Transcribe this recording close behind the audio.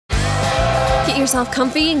yourself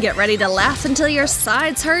comfy and get ready to laugh until your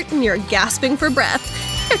sides hurt and you're gasping for breath.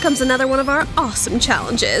 Here comes another one of our awesome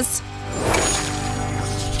challenges.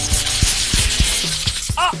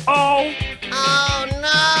 Uh-oh! Oh,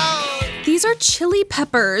 no! These are chili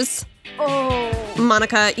peppers. Oh.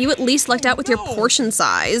 Monica, you at least lucked out with your portion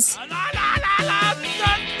size.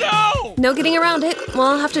 No getting around it. Well,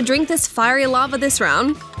 I'll have to drink this fiery lava this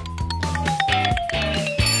round.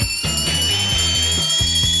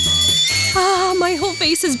 Ah, my whole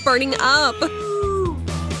face is burning up. Oh,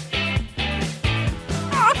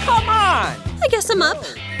 come on! I guess I'm up.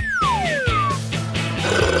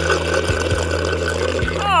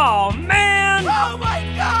 Oh, man! Oh, my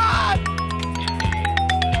God!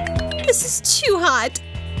 This is too hot.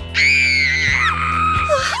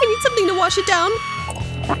 Ah, I need something to wash it down.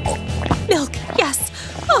 Milk, yes.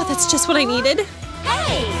 Oh, that's just what I needed.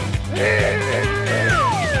 Hey!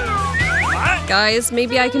 What? Guys,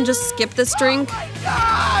 maybe I can just skip this drink.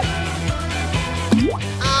 God!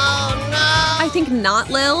 Oh, no! I think not,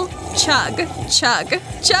 Lil. Chug, chug,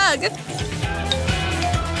 chug.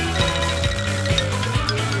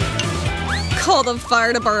 Call the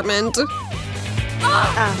fire department.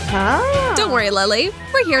 Uh-huh. Don't worry, Lily.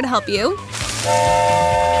 We're here to help you.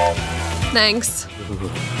 Thanks.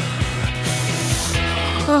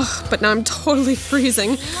 Ugh, but now I'm totally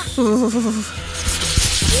freezing.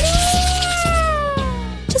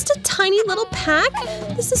 Just a tiny little pack?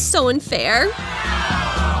 This is so unfair.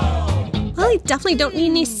 Well, I definitely don't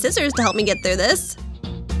need any scissors to help me get through this.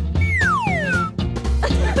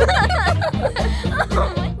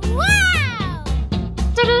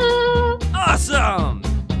 Wow! Awesome!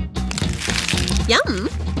 Yum!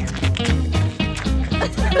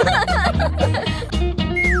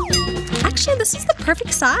 Actually, this is the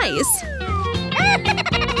perfect size.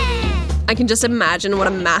 I can just imagine what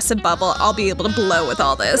a massive bubble I'll be able to blow with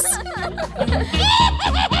all this.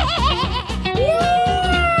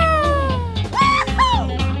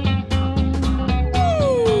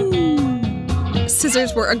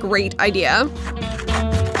 Scissors were a great idea.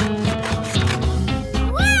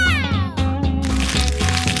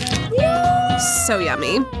 So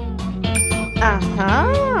yummy.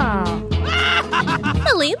 Uh-huh.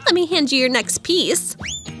 Lily, let me hand you your next piece.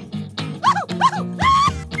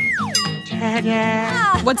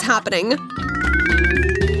 What's happening?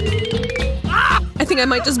 I think I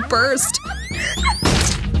might just burst.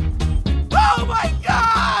 Oh, my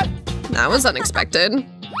God! That was unexpected.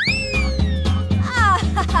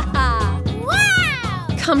 Wow!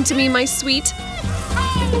 Come to me, my sweet.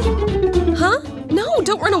 Huh? No,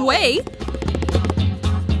 don't run away.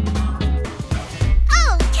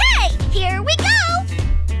 Okay, here we go!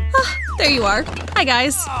 Ah, there you are. Hi,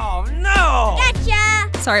 guys. Oh, no! Gotcha!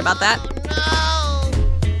 Sorry about that.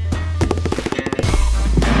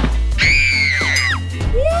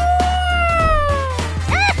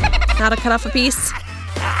 How to cut off a piece?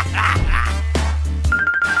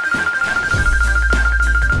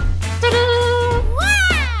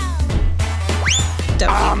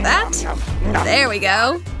 Don't eat that. There we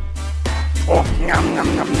go. Oh,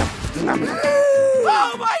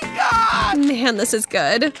 my God! Man, this is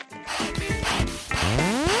good.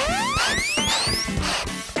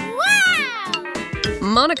 Wow!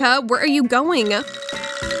 Monica, where are you going?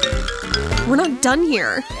 We're not done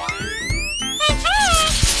here.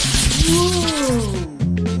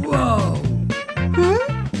 Whoa!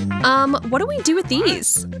 What do we do with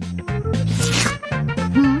these?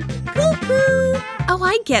 Oh,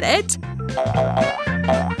 I get it.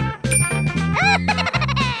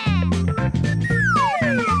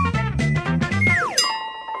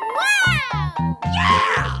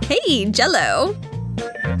 Hey, Jell-O.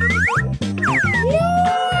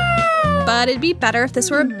 But it'd be better if this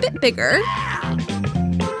were a bit bigger.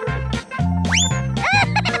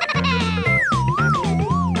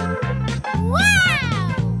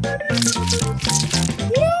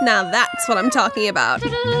 Now that's what I'm talking about.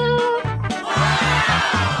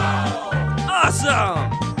 Awesome!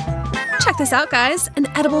 Check this out, guys. An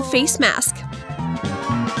edible face mask.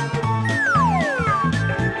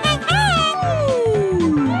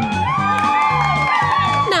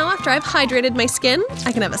 Now, after I've hydrated my skin,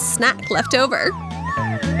 I can have a snack left over.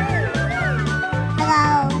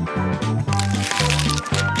 Hello.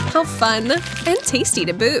 How fun and tasty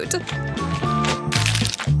to boot.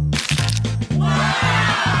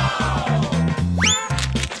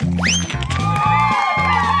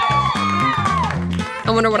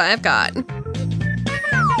 I wonder what I've got.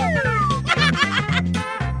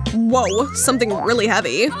 Whoa, something really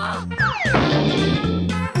heavy.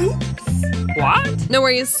 What? No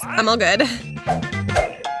worries, I'm all good.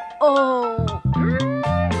 Oh.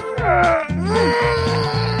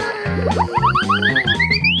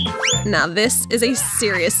 Now this is a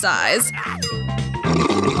serious size.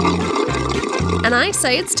 And I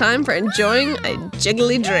say it's time for enjoying a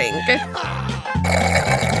jiggly drink.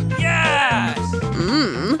 Yes!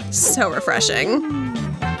 Mmm, so refreshing.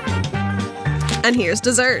 And here's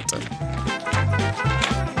dessert.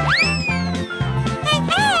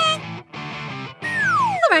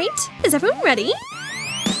 All right, is everyone ready?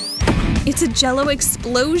 It's a Jell-O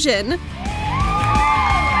explosion.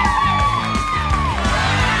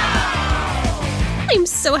 I'm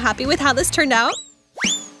so happy with how this turned out.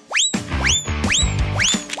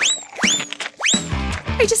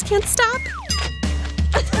 I just can't stop.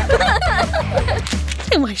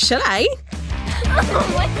 And why should I?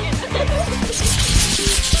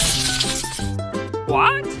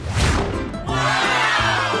 What?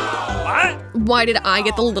 What? Why did I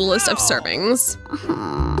get the littlest of servings?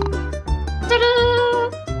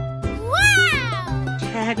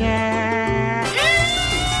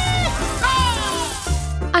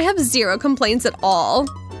 I have zero complaints at all.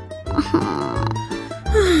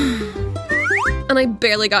 And I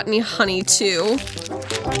barely got any honey, too.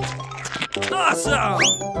 Awesome!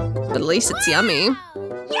 But at least it's yummy.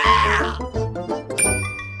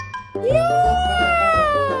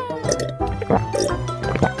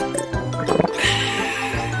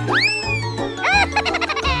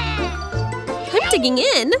 I'm digging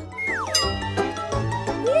in.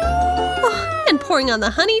 Oh, and pouring on the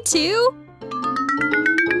honey, too.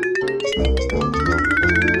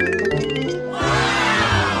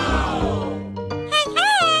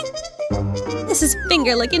 This is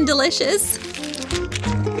finger-licking delicious.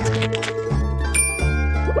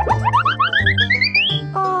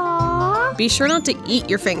 Aww. Be sure not to eat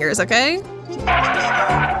your fingers, okay?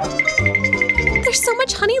 There's so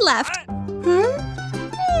much honey left.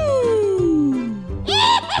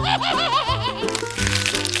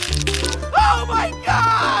 Oh my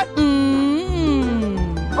god!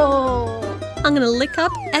 Oh. I'm gonna lick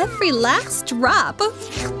up every last drop.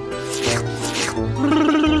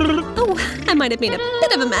 Oh, I might have made a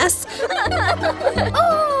bit of a mess.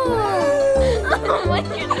 Oh my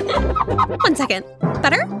goodness. 1 second.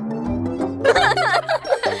 Better?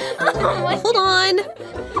 Hold on.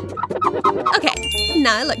 Okay,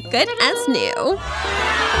 now I look good as new.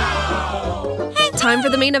 Time for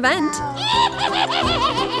the main event.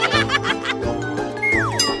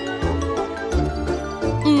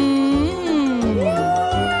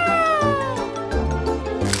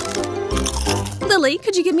 Lily,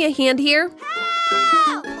 could you give me a hand here?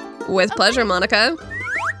 With pleasure, Monica.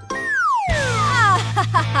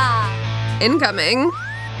 Incoming.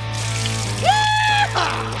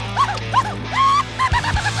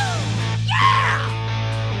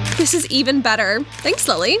 This is even better. Thanks,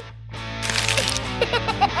 Lily.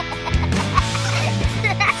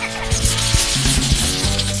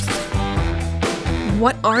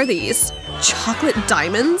 What are these? Chocolate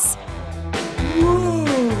diamonds?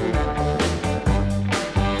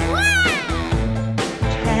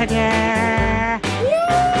 Yeah!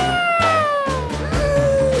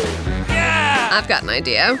 I've got an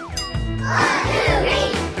idea.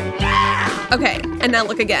 Okay, and now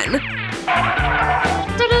look again.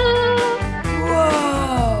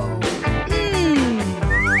 Whoa!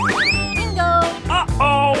 Bingo.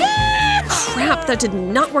 Uh-oh! Crap, that did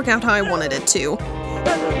not work out how I wanted it to.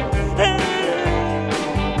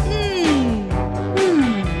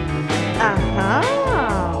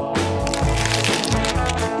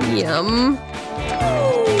 Yum.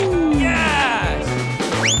 Yes!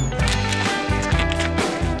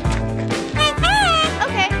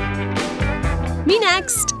 Okay. Me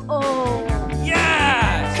next. Oh.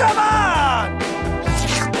 Yes! Come on!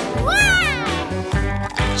 Wow.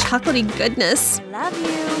 Chocolatey goodness. Love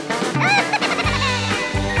you.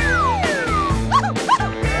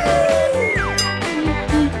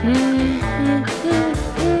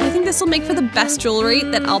 I think this will make for the best jewelry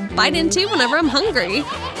that I'll bite into whenever I'm hungry.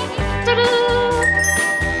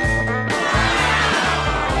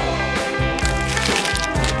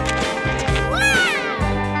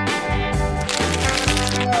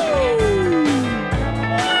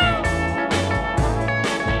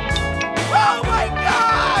 Oh my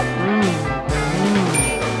god!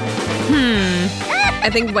 I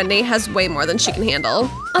think Wendy has way more than she can handle.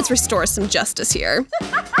 Let's restore some justice here.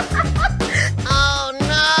 Oh no!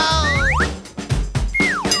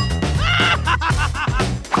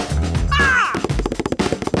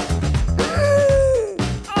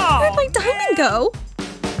 Where'd my diamond go?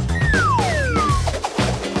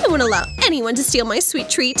 I won't allow anyone to steal my sweet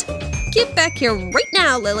treat. Get back here right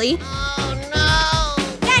now, Lily. Oh no!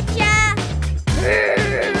 Gotcha!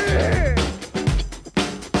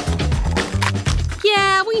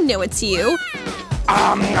 Yeah, we know it's you.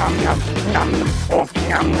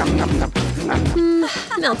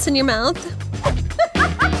 Melts in your mouth.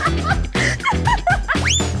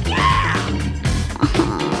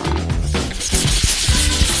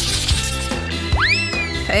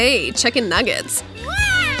 Hey, chicken nuggets.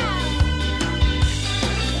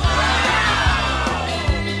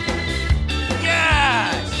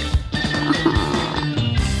 Yes!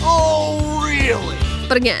 Oh, really?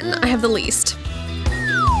 But again, I have the least.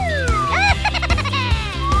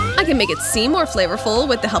 I can make it seem more flavorful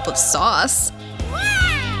with the help of sauce.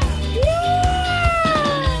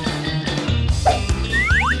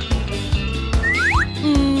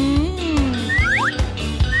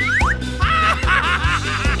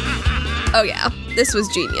 Oh yeah, this was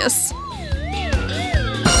genius.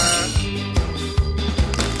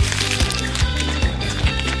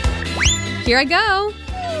 Here I go.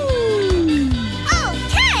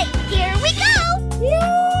 Okay, here we go.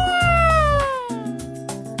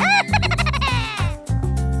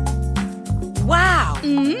 Wow!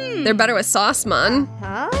 They're better with sauce, man.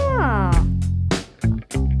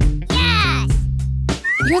 Yes.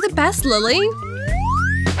 You're the best, Lily.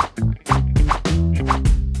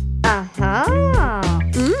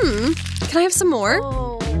 Can I have some more?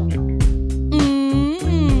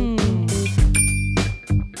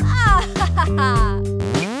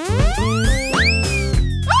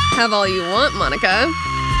 Have all you want, Monica.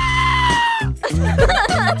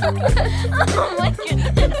 Oh my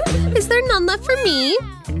goodness. Is there none left for me?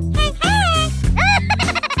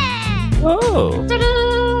 Whoa!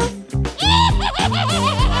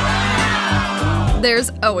 There's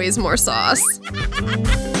always more sauce.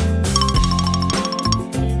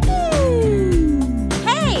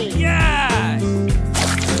 Yes!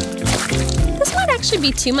 This might actually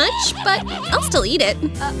be too much, but I'll still eat it.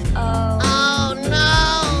 Oh no.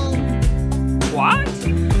 What?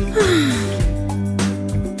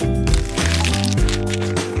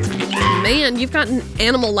 Man, you've got an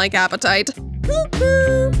animal-like appetite.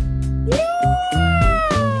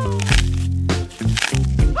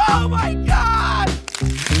 Oh my god!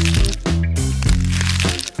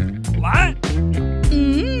 What?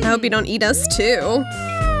 I hope you don't eat us too.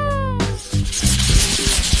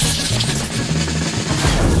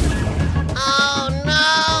 Oh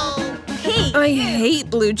no. I hate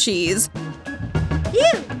blue cheese.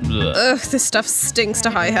 Ugh, this stuff stinks to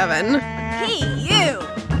high heaven.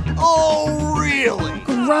 Oh, really?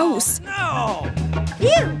 Gross. No!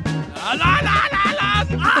 You. La, la, la, la, la.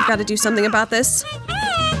 I've got to do something about this.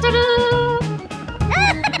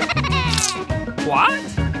 What?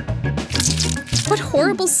 What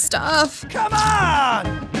horrible stuff. Come on!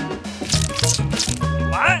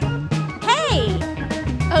 What? Hey.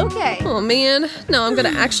 Okay. Oh man, now I'm gonna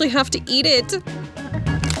actually have to eat it.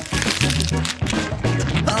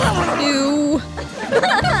 Ew.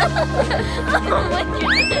 Oh my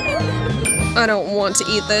goodness. I don't want to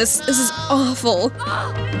eat this. This is awful.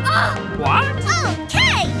 What?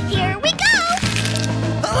 Okay, here we go.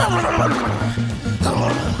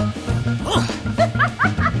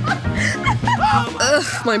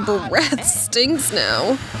 Ugh, my breath stinks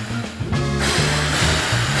now.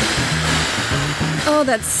 Oh,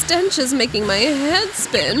 that stench is making my head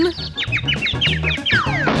spin.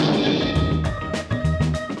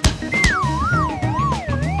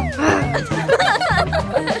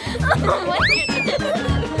 Oh my goodness.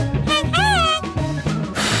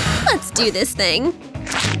 Let's do this thing.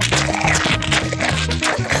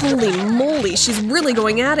 Holy moly, she's really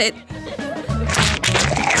going at it.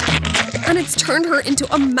 And it's turned her into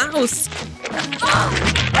a mouse.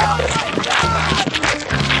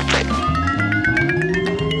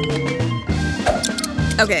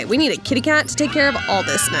 Okay, we need a kitty cat to take care of all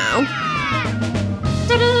this now.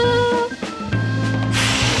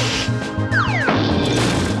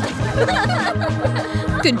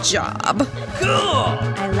 Good job. Cool!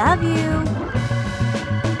 I love you.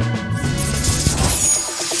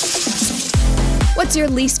 What's your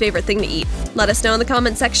least favorite thing to eat? Let us know in the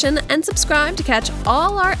comment section and subscribe to catch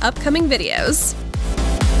all our upcoming videos.